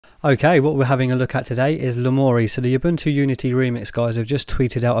Okay, what we're having a look at today is Lomiri. So the Ubuntu Unity remix guys have just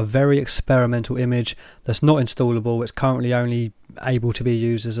tweeted out a very experimental image that's not installable. It's currently only able to be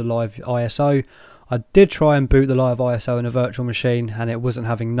used as a live ISO. I did try and boot the live ISO in a virtual machine and it wasn't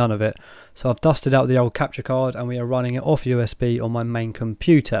having none of it. So I've dusted out the old capture card and we are running it off USB on my main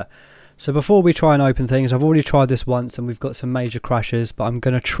computer. So before we try and open things, I've already tried this once and we've got some major crashes, but I'm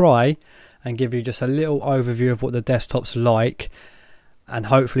going to try and give you just a little overview of what the desktop's like. And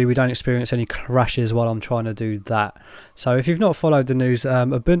hopefully we don't experience any crashes while I'm trying to do that. So if you've not followed the news,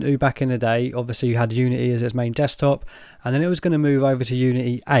 Ubuntu back in the day, obviously you had Unity as its main desktop, and then it was going to move over to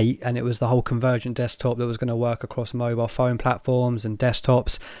Unity 8, and it was the whole convergent desktop that was going to work across mobile phone platforms and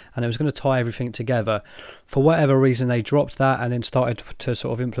desktops, and it was going to tie everything together. For whatever reason they dropped that and then started to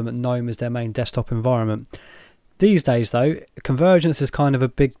sort of implement GNOME as their main desktop environment. These days though, convergence is kind of a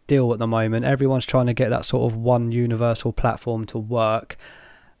big deal at the moment. Everyone's trying to get that sort of one universal platform to work,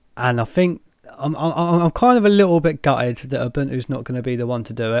 and I think I'm kind of a little bit gutted that Ubuntu's not going to be the one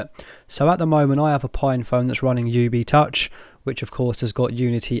to do it. So at the moment I have a Pine phone that's running UB which of course has got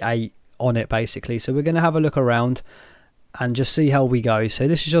Unity 8 on it basically. So we're going to have a look around and just see how we go. So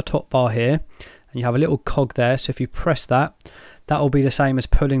this is your top bar here, and you have a little cog there. So if you press that, that will be the same as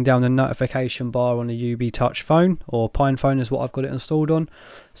pulling down the notification bar on the UB phone, or Pine phone is what I've got it installed on.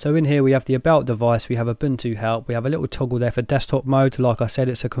 So in here we have the about device, we have Ubuntu help, we have a little toggle there for desktop mode. Like I said,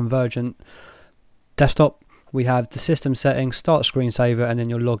 it's a convergent desktop. We have the system settings, start screensaver, and then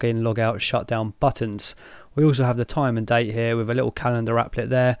your log in, log out, shutdown buttons. We also have the time and date here with a little calendar applet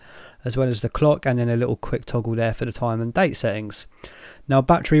there, as well as the clock, and then a little quick toggle there for the time and date settings. Now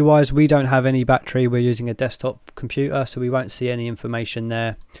battery wise, we don't have any battery, we're using a desktop computer, so we won't see any information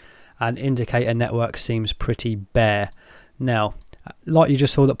there, and indicator network seems pretty bare. Now like you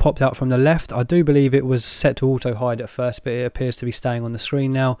just saw that popped out from the left, I do believe it was set to auto hide at first, but it appears to be staying on the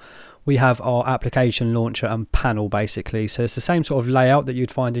screen now. We have our application launcher and panel basically, so it's the same sort of layout that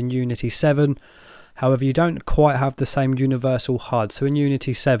you'd find in Unity 7. However, you don't quite have the same universal HUD. So in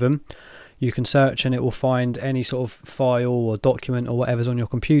Unity 7, you can search and it will find any sort of file or document or whatever's on your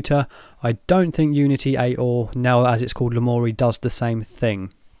computer. I don't think Unity 8, or now as it's called Lomiri, does the same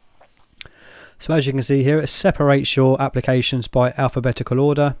thing. So as you can see here, it separates your applications by alphabetical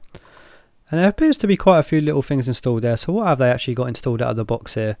order. And there appears to be quite a few little things installed there. So what have they actually got installed out of the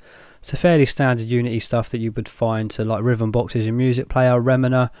box here? It's a fairly standard Unity stuff that you would find, so like rhythm boxes, your music player,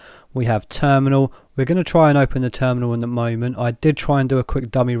 Reminer. We have terminal. We're going to try and open the terminal in the moment. I did try and do a quick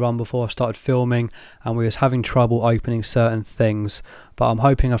dummy run before I started filming, and we was having trouble opening certain things, but I'm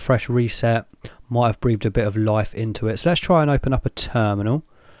hoping a fresh reset might have breathed a bit of life into it. So let's try and open up a terminal.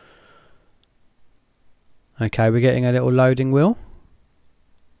 Okay, we're getting a little loading wheel.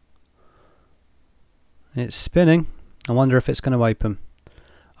 It's spinning. I wonder if it's going to open.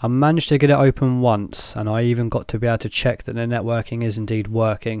 I managed to get it open once, and I even got to be able to check that the networking is indeed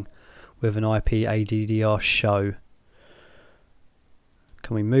working with an IP ADDR show.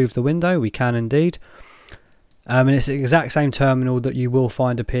 Can we move the window? We can indeed. And it's the exact same terminal that you will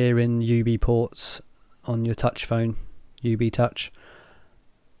find appear in UB ports on your touch phone, UB Touch.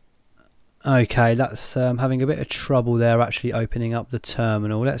 Okay, that's having a bit of trouble there actually opening up the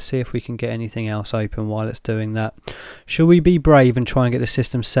terminal. Let's see if we can get anything else open while it's doing that. Should we be brave and try and get the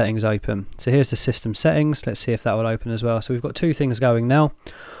system settings open? So here's the system settings. Let's see if that will open as well. So we've got two things going now.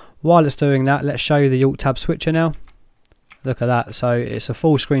 While it's doing that, let's show you the Alt Tab switcher now. Look at that. So it's a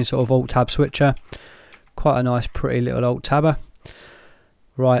full screen sort of Alt Tab switcher. Quite a nice pretty little Alt Tabber.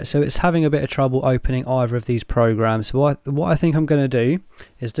 Right, so it's having a bit of trouble opening either of these programs. So what I think I'm going to do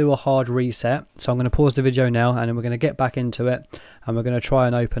is do a hard reset. So I'm going to pause the video now, and then we're going to get back into it, and we're going to try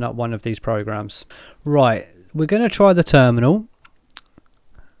and open up one of these programs. Right, we're going to try the terminal.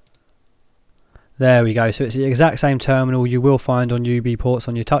 There we go. So it's the exact same terminal you will find on UB ports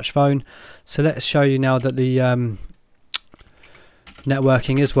on your touch phone. So let's show you now that the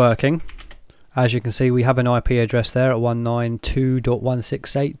networking is working. As you can see, we have an IP address there at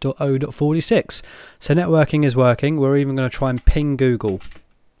 192.168.0.46. So networking is working. We're even going to try and ping Google.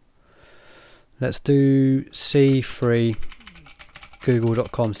 Let's do C3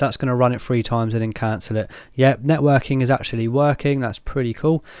 google.com. So that's going to run it 3 times and then cancel it. Yep, networking is actually working. That's pretty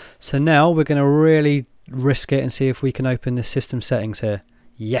cool. So now we're going to really risk it and see if we can open the system settings here.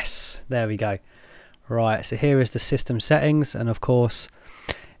 Yes, there we go. Right, so here is the system settings, and of course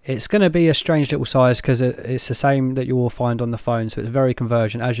it's going to be a strange little size because it's the same that you will find on the phone, so it's very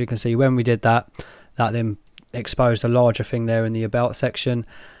convergent. As you can see, when we did that, that then exposed a larger thing there in the about section.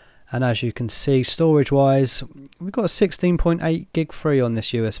 And as you can see, storage wise, we've got a 16.8 gig free on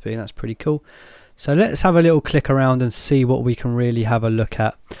this USB, and that's pretty cool. So let's have a little click around and see what we can really have a look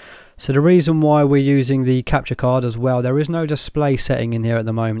at. So the reason why we're using the capture card as well, there is no display setting in here at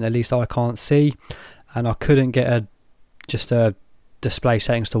the moment, at least I can't see, and I couldn't get just a display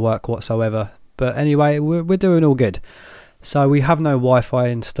settings to work whatsoever. But anyway, we're doing all good. So we have no Wi-Fi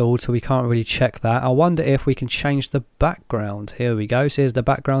installed, so we can't really check that. I wonder if we can change the background. Here we go. So here's the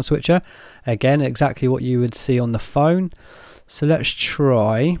background switcher. Again, exactly what you would see on the phone. So let's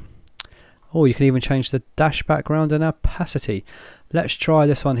try. Oh, you can even change the dash background and opacity. Let's try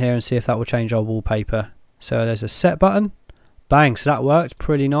this one here and see if that will change our wallpaper. So there's a set button. Bang, so that worked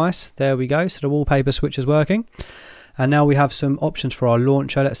pretty nice. There we go. So the wallpaper switch is working. And now we have some options for our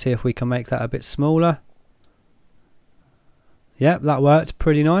launcher. Let's see if we can make that a bit smaller. Yep, that worked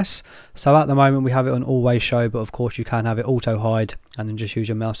pretty nice. So at the moment we have it on always show, but of course you can have it auto hide and then just use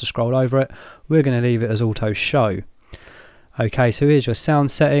your mouse to scroll over it. We're going to leave it as auto show. Okay, so here's your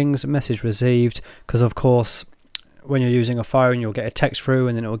sound settings, message received, because of course when you're using a phone you'll get a text through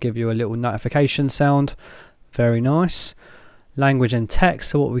and then it will give you a little notification sound. Very nice. Language and text,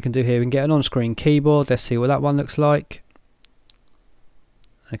 so what we can do here, we can get an on-screen keyboard. Let's see what that one looks like.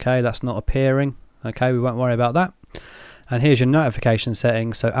 Okay, that's not appearing. Okay, we won't worry about that. And here's your notification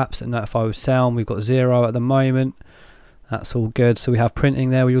settings, so apps that notify with sound, we've got 0 at the moment. That's all good. So we have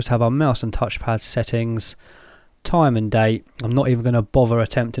printing there. We also have our mouse and touchpad settings, time and date. I'm not even going to bother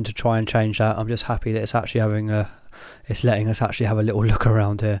attempting to try and change that. I'm just happy that it's actually having it's letting us actually have a little look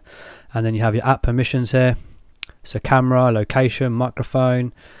around here. And then you have your app permissions here. So camera, location,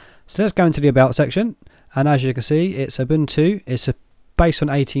 microphone. So let's go into the about section. And as you can see, it's Ubuntu. It's based on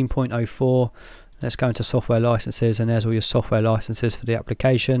 18.04. Let's go into software licenses, and there's all your software licenses for the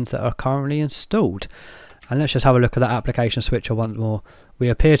applications that are currently installed. And let's just have a look at that application switcher once more. We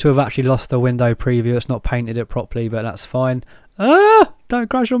appear to have actually lost the window preview. It's not painted it properly, but that's fine. Ah! Don't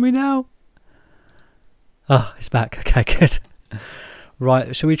crash on me now. Oh, it's back. Okay, good.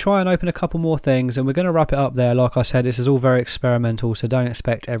 Right, shall we try and open a couple more things? And we're going to wrap it up there. Like I said, this is all very experimental, so don't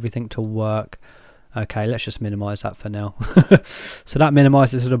expect everything to work. Okay, let's just minimize that for now. So that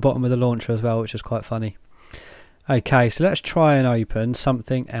minimizes to the bottom of the launcher as well, which is quite funny. Okay, so let's try and open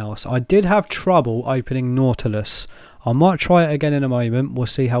something else. I did have trouble opening Nautilus. I might try it again in a moment. We'll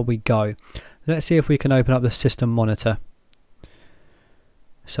see how we go. Let's see if we can open up the system monitor.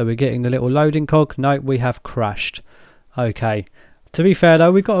 So we're getting the little loading cog. Nope, we have crashed. Okay, to be fair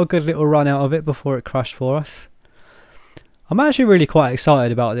though, we got a good little run out of it before it crashed for us. I'm actually really quite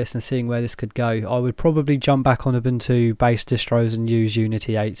excited about this and seeing where this could go. I would probably jump back on Ubuntu based distros and use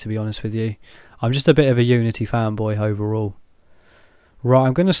Unity 8, to be honest with you. I'm just a bit of a Unity fanboy overall. Right,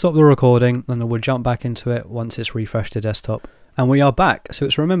 I'm going to stop the recording and then we'll jump back into it once it's refreshed the desktop. And we are back. So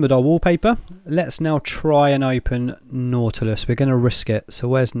it's remembered our wallpaper. Let's now try and open Nautilus. We're going to risk it. So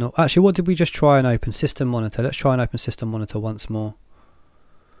where's actually, what did we just try and open? System monitor. Let's try and open system monitor once more.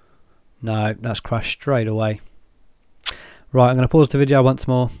 No, that's crashed straight away. Right, I'm going to pause the video once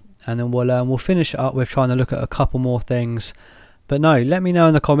more and then we'll finish it up with trying to look at a couple more things. But no, let me know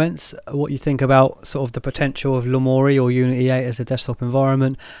in the comments what you think about sort of the potential of Lomiri or Unity 8 as a desktop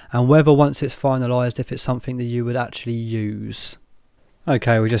environment, and whether once it's finalised, if it's something that you would actually use.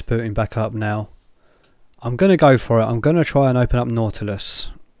 Okay, we're just booting back up now. I'm going to go for it. I'm going to try and open up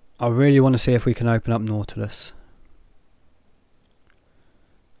Nautilus. I really want to see if we can open up Nautilus.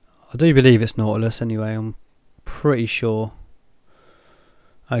 I do believe it's Nautilus anyway, I'm pretty sure.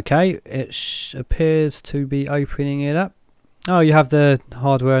 Okay, it appears to be opening it up. Oh, you have the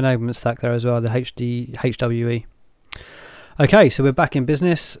hardware enablement stack there as well, the HWE. Okay, so we're back in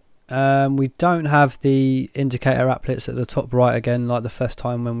business. We don't have the indicator applets at the top right again like the first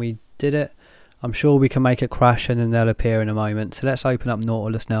time when we did it. I'm sure we can make it crash and then they'll appear in a moment. So let's open up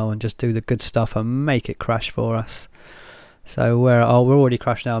Nautilus now and just do the good stuff and make it crash for us. So we're already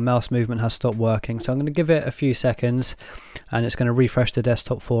crashed now. Mouse movement has stopped working. So I'm going to give it a few seconds and it's going to refresh the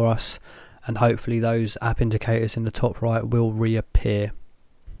desktop for us. And hopefully those app indicators in the top right will reappear.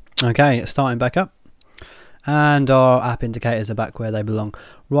 Okay, it's starting back up. And our app indicators are back where they belong.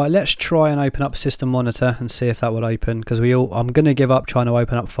 Right, let's try and open up System Monitor and see if that will open. Because I'm going to give up trying to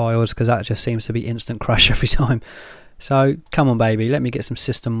open up files because that just seems to be instant crash every time. So come on baby, let me get some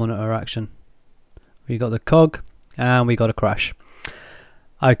System Monitor action. We got the cog. And we got a crash.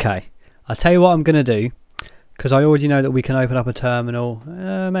 Okay, I'll tell you what I'm going to do, because I already know that we can open up a terminal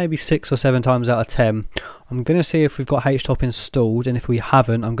maybe 6 or 7 times out of 10. I'm going to see if we've got HTOP installed, and if we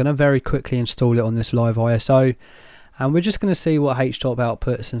haven't, I'm going to very quickly install it on this live ISO, and we're just going to see what HTOP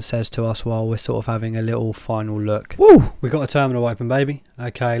outputs and says to us while we're sort of having a little final look. Woo! We got a terminal open, baby.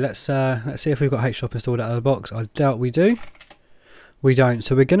 Okay, let's see if we've got HTOP installed out of the box. I doubt we do. We don't,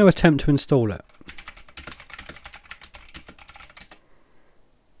 so we're going to attempt to install it.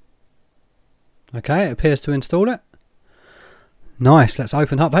 Okay, it appears to install it. Nice, let's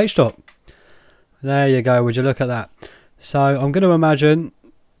open up HTOP. There you go, would you look at that. So I'm going to imagine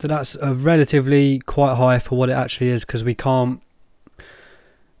that that's relatively quite high for what it actually is, because we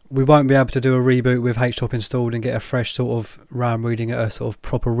won't be able to do a reboot with HTOP installed and get a fresh sort of RAM reading at a sort of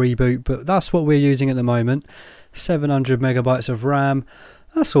proper reboot, but that's what we're using at the moment. 700 megabytes of RAM,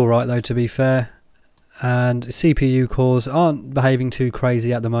 that's alright though, to be fair. And CPU cores aren't behaving too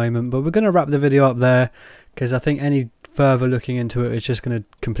crazy at the moment, but we're going to wrap the video up there, because I think any further looking into it is just going to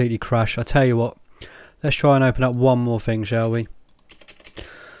completely crash. I tell you what, let's try and open up one more thing, shall we?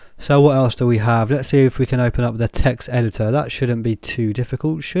 So what else do we have? Let's see if we can open up the text editor. That shouldn't be too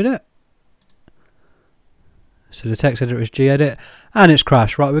difficult, should it? So the text editor is gedit, and it's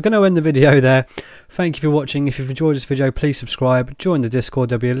crashed. Right, we're going to end the video there. Thank you for watching. If you've enjoyed this video, please subscribe, join the Discord,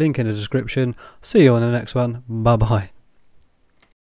 there'll be a link in the description. See you on the next one. Bye bye.